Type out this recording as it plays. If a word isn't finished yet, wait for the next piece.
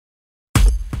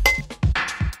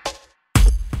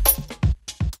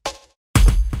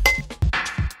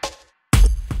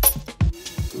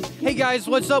Hey guys,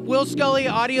 what's up? Will Scully,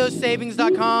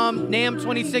 AudioSavings.com, NAMM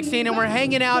 2016, and we're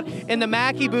hanging out in the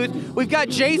Mackie booth. We've got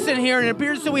Jason here, and it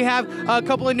appears that we have a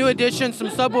couple of new additions, some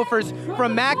subwoofers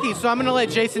from Mackie, so I'm going to let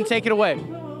Jason take it away.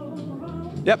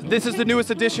 Yep, this is the newest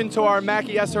addition to our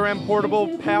Mackie SRM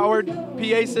portable powered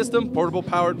PA system,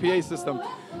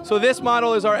 So this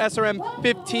model is our SRM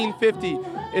 1550.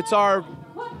 It's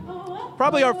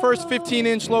probably our first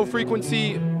 15-inch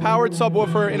low-frequency powered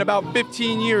subwoofer in about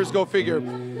 15 years, go figure.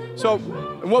 So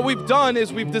what we've done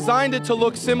is we've designed it to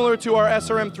look similar to our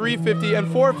SRM 350 and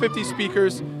 450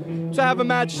 speakers to have a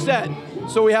matched set.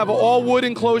 So we have an all-wood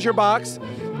enclosure box.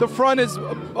 The front is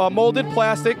molded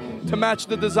plastic to match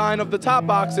the design of the top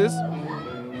boxes.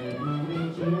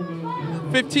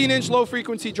 15-inch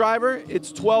low-frequency driver. It's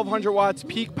 1,200 watts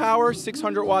peak power,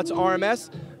 600 watts RMS.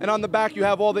 And on the back, you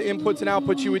have all the inputs and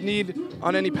outputs you would need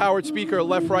on any powered speaker.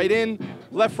 Left, right in,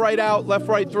 left, right out, left,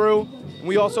 right through. And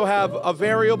we also have a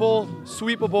variable,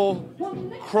 sweepable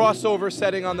crossover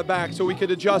setting on the back, so we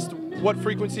could adjust what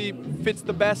frequency fits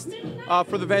the best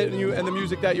for the venue and the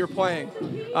music that you're playing.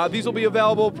 These will be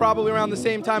available probably around the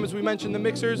same time as we mentioned the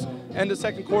mixers, and the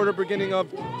second quarter, beginning of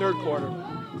third quarter.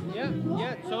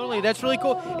 Yeah, totally. That's really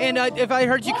cool. And if I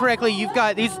heard you correctly, you've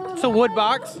got these, it's a wood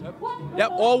box?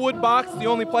 Yep, all wood box. The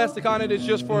only plastic on it is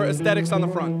just for aesthetics on the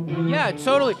front. Yeah,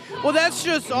 totally. Well, that's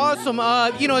just awesome.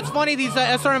 You know, it's funny, these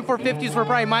SRM 450s were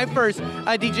probably my first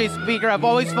DJ speaker. I've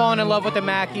always fallen in love with the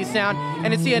Mackie sound,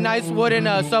 and to see a nice wooden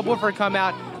subwoofer come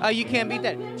out, you can't beat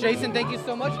that. Jason, thank you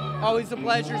so much. Always a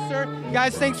pleasure, sir.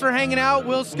 Guys, thanks for hanging out.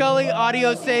 Will Scully,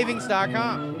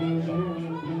 AudioSavings.com.